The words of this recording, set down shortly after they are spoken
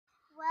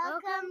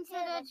Welcome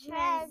to the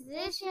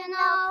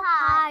Transitional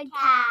Podcast.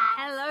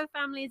 Hello,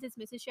 families. It's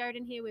Mrs.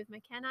 Sheridan here with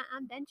McKenna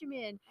and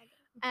Benjamin.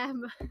 I've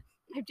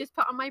just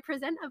put on my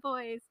presenter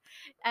voice.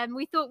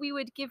 We thought we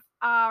would give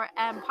our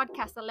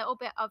podcast a little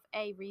bit of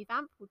a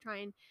revamp. We'll try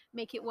and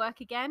make it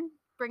work again,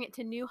 bring it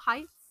to new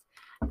heights.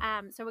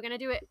 So we're going to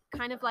do it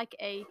kind of like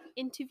a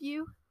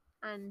interview,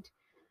 and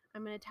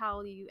I'm going to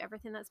tell you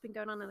everything that's been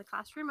going on in the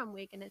classroom, and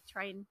we're going to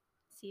try and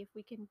see if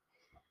we can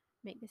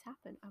make this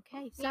happen.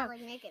 Okay, so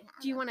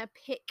do you want to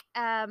pick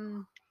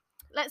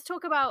let's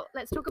talk about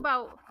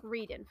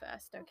reading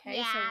first. Okay,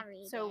 Yeah,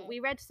 so we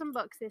read some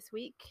books this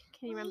week.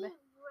 Can you remember?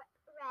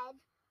 Read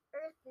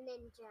Earth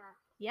Ninja.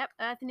 Yep,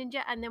 Earth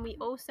Ninja, and then we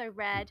also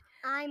read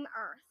I'm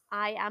Earth.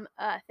 I Am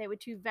Earth. They were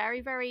two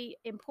very, very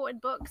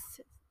important books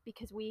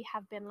because we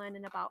have been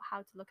learning about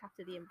how to look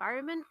after the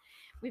environment.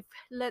 We've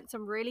learned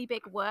some really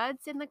big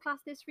words in the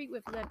class this week.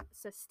 We've learned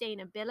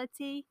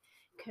sustainability,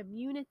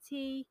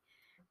 community,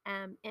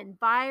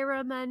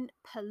 environment,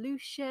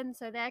 pollution.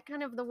 So they're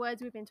kind of the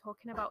words we've been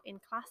talking about in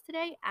class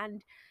today,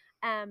 and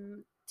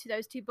to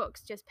those two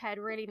books just paired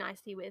really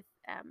nicely with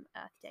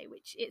Earth Day,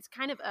 which it's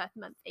kind of Earth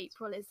Month.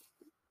 April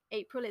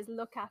is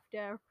look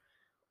after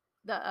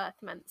the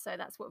Earth Month, so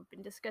that's what we've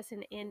been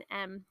discussing in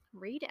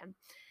reading.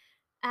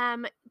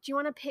 Do you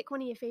want to pick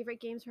one of your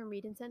favorite games from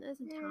reading centers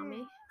and tell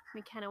me,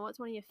 McKenna, what's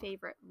one of your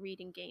favorite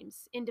reading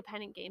games,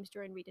 independent games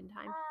during reading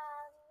time?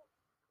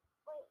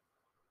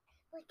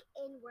 Like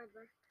in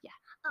Wordler. Yeah.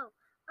 Oh,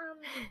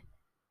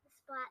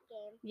 Splat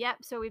game. Yep,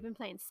 so we've been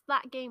playing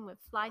Splat game with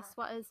Fly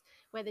Swatters,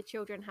 where the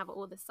children have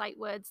all the sight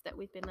words that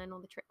we've been learning,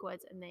 all the trick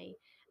words, and they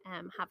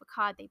have a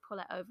card, they pull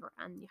it over,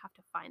 and you have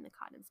to find the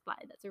card and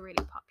splat it. That's a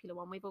really popular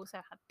one. We've also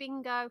had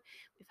bingo,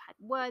 we've had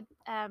word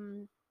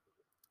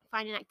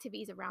finding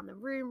activities around the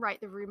room.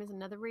 Write the Room is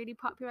another really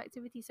popular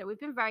activity. So we've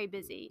been very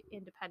busy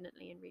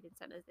independently in reading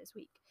centers this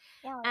week.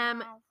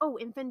 Yeah,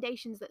 in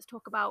Foundations, let's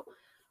talk about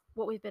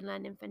what we've been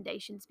learning in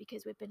Foundations,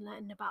 because we've been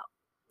learning about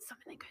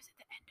something that goes at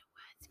the end of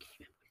words. Can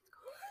you remember what it's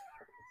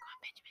called?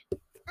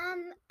 Go on,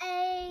 Benjamin.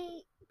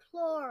 A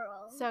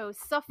plural. So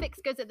suffix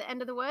goes at the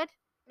end of the word.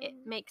 It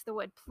makes the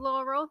word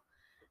plural.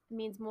 It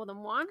means more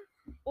than one.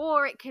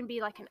 Or it can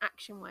be like an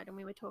action word, and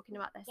we were talking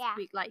about this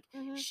week, like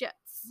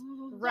shuts,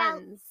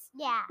 runs.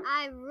 Yeah,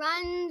 I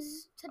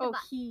runs to the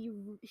bus.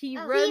 He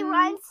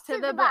runs to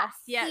the bus.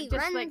 Yeah, He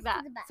just runs like that.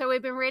 to the bus. So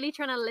we've been really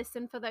trying to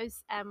listen for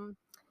those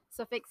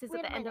suffixes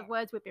at the end of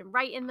words. We've been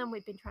writing them.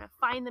 We've been trying to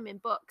find them in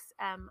books,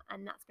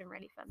 and that's been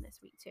really fun this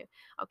week too.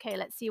 Okay,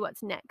 let's see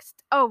what's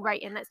next. Oh,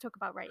 writing. Let's talk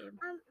about writing.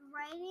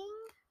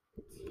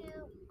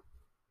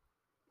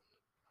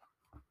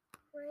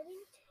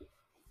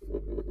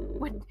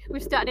 When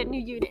we've started a new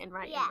unit in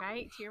writing,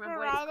 right? Do you remember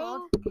what it's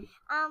called?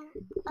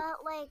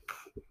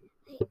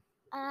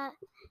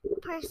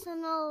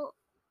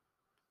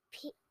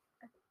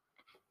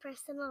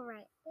 Personal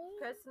writing.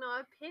 Personal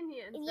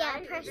opinions. Yeah,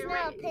 right?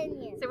 personal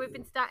opinions. So we've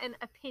been starting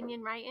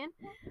opinion writing,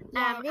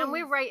 Yeah, and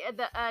we're right at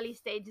the early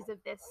stages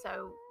of this.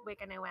 So we're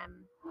gonna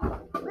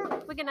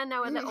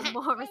know a little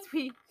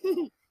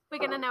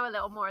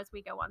more as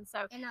we go on.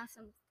 So And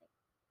awesome.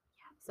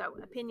 So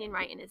opinion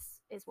writing is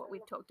what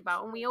we've talked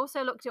about. And we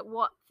also looked at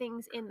what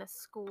things in the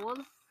school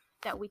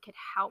that we could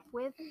help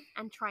with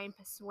and try and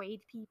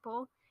persuade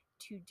people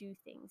to do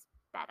things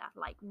better,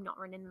 like not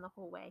running in the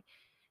hallway,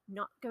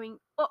 not going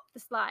up the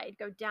slide,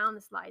 go down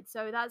the slide.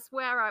 So that's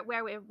where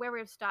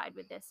we've started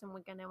with this, and we're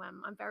gonna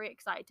I'm very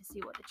excited to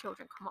see what the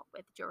children come up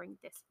with during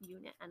this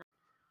unit. And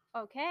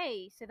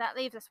okay, so that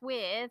leaves us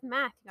with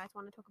math. You guys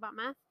want to talk about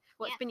math?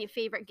 What's been your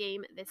favorite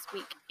game this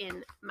week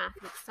in math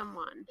with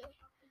someone?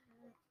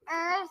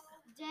 Earth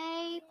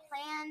Day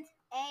plant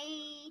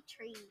a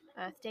tree.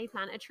 Earth Day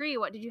plant a tree.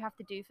 What did you have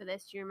to do for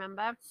this? Do you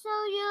remember? So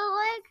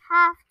you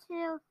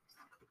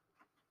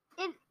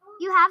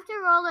have to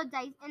roll a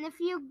dice, and if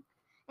you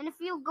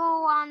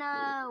go on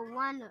a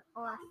 1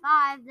 or a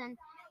 5, then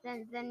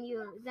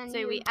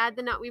we add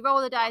we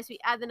roll the dice, we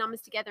add the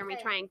numbers together, and we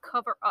try and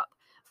cover up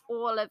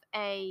all of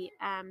a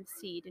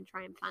seed and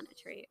try and plant a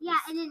tree. Yeah,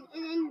 and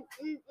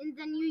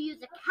then you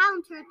use a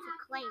counter to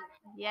claim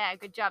it. Yeah,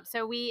 good job.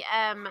 So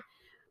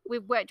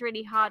we've worked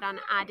really hard on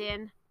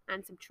adding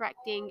and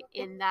subtracting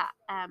in that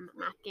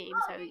math game.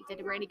 So you did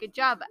a really good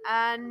job.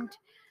 And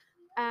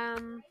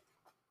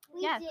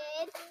we did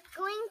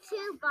going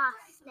to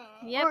Boston.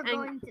 Yep,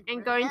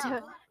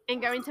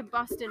 and going to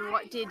Boston.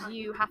 What did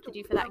you have to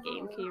do for that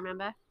game? Can you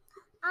remember?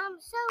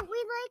 So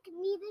we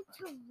needed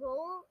to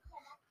roll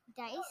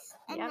dice,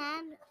 and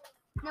then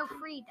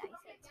free dice.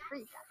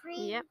 It's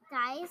free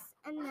dice,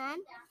 and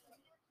then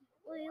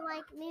we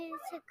needed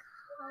to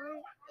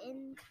color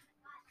in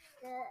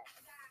the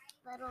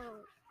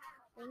little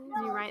things.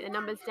 You write the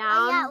numbers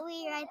down. Yeah,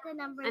 we write the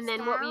numbers down. And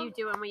then what were you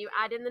doing? Were you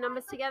adding the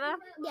numbers together?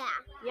 Yeah.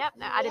 Yep,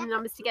 adding the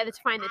numbers together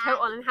to find the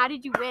total. And how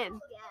did you win?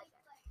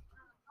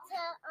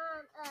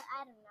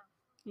 I don't know.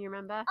 You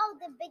remember? Oh,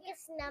 the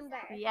biggest number.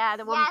 Yeah,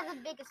 the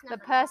biggest number. The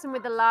person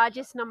with the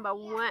largest number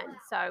won.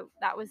 So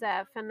that was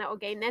a fun little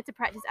game there to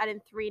practice adding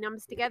 3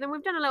 numbers together. And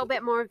we've done a little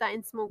bit more of that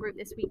in small group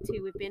this week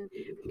too.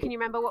 Can you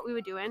remember what we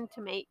were doing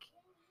to make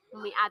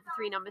when we add the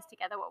three numbers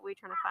together, what were we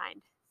trying to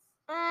find?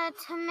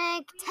 To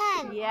make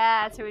 10.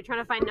 Yeah, so we're trying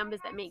to find numbers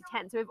that make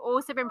 10. So we've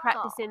also been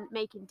practicing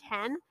making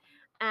 10.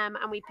 And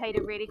we played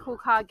a really cool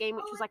card game,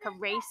 which was like a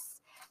race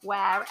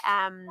where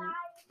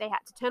they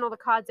had to turn all the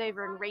cards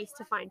over and race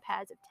to find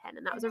pairs of 10.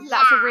 And that's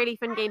a really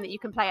fun game that you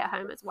can play at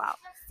home as well.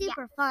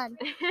 Super fun.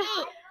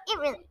 It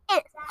really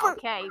is.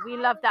 Okay, we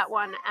love that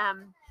one.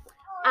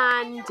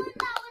 And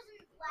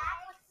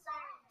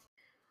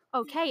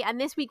okay, and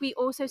this week we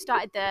also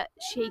started the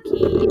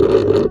Shaky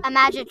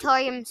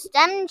Imaginatorium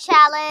STEM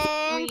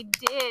Challenge. We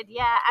did,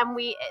 yeah, and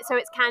so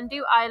it's Can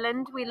Do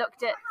Island. We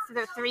looked at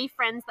the 3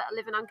 friends that are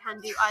living on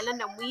Can Do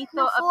Island, and we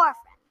thought of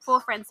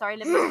 4 friends, sorry,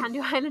 living on Can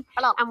Do Island,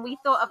 and we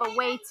thought of a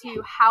way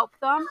to help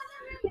them,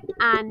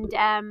 and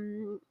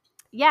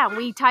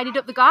we tidied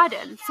up the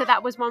garden. So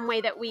that was one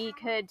way that we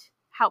could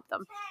help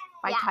them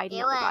by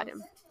tidying up the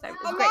garden. So it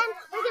was great.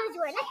 Then we're gonna do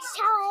our next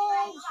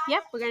challenge.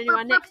 Yep, we're gonna do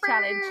our next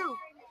challenge.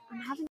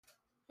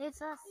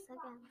 It's us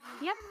again.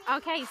 Yep.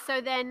 Okay.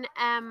 So then,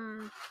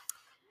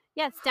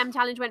 STEM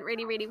challenge went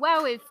really, really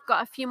well. We've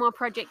got a few more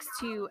projects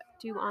to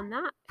do on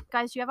that.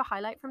 Guys, do you have a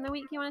highlight from the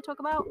week you want to talk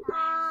about?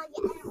 Yes.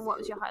 What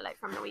was your highlight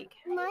from the week?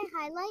 My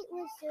highlight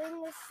was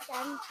doing the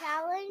STEM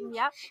challenge.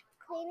 Yep.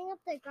 Cleaning up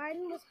the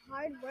garden was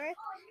hard work,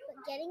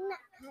 but getting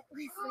that cut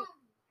was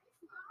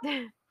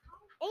like...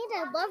 And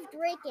I loved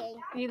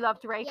raking. You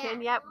loved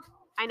raking. Yeah. Yep.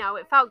 I know.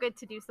 It felt good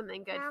to do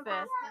something good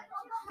for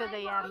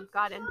the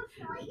garden.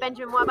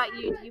 Benjamin, what about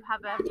you? Do you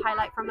have a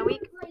highlight from the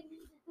week?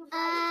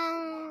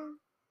 I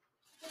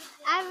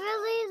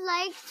really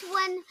liked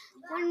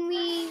when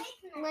we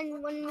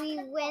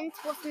went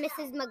with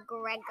Mrs.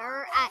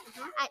 McGregor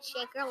at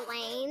Shaker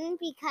Lane,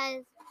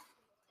 because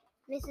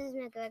Mrs.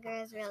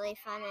 McGregor is really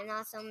fun, and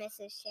also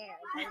Mrs.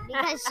 Sheridan,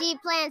 because she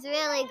plans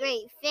really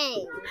great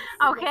things.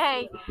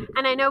 Okay,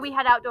 and I know we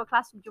had outdoor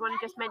classroom. Do you want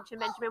to just mention,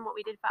 Benjamin, what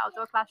we did for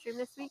outdoor classroom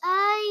this week?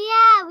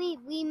 Yeah,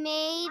 we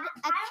made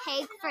a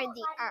cake for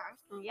the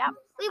earth. Yep.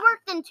 We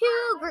worked in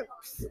 2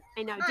 groups.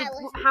 I know.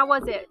 How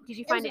was it? Did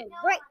you find it?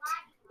 Great.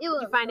 It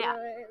was.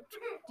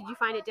 Did you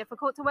find it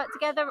difficult to work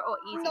togetger or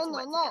easy to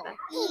work together?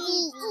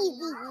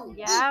 Easy.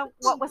 Yeah.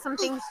 What were some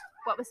things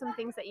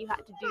that you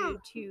had to do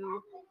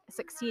to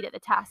succeed at the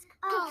task?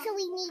 So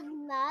we need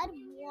mud,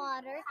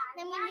 water,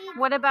 then we need...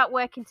 What about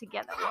working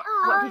together?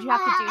 What did you have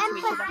to do to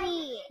each other?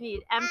 Empathy. You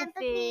need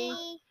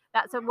empathy.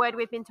 That's a word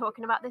we've been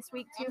talking about this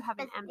week too,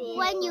 having empathy.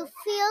 When you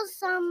feel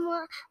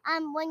someone,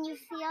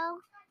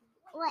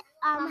 like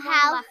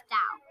how left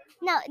out.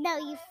 No,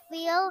 you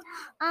feel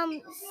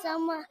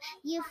someone,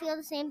 you feel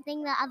the same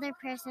thing the other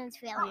person's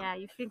feeling. Yeah,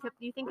 you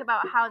think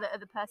about how the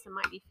other person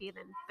might be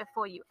feeling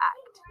before you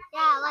act.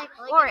 Yeah, like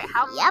or it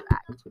helps you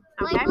act.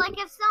 Okay? Like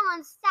if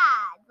someone's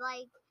sad,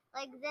 like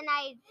then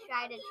I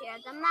try to cheer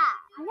them up.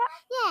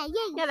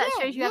 Yeah, that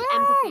shows you have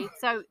empathy.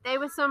 So there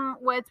were some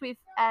words we've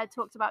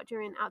talked about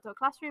during outdoor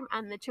classroom,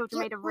 and the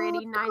children made a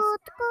really nice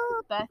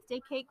birthday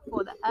cake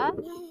for the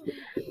earth.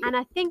 And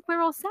I think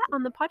we're all set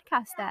on the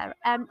podcast there.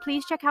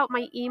 Please check out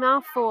my email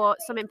for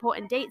some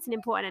important dates and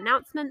important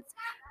announcements,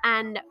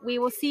 and we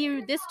will see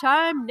you this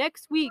time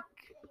next week.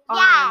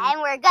 Yeah,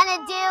 and we're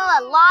gonna do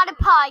a lot of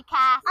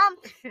podcasts.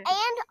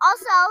 And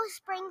also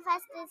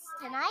Springfest is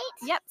tonight.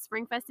 Yep,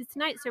 Springfest is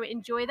tonight, so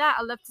enjoy that.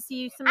 I'd love to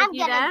see some of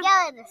you there. I'm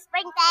gonna go to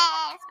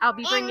Springfest. I'll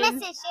be bringing Mrs.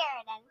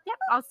 Sheridan. Yep,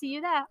 I'll see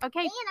you there.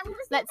 Okay, And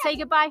let's say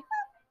goodbye.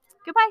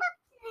 Goodbye.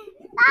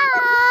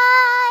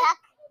 Bye.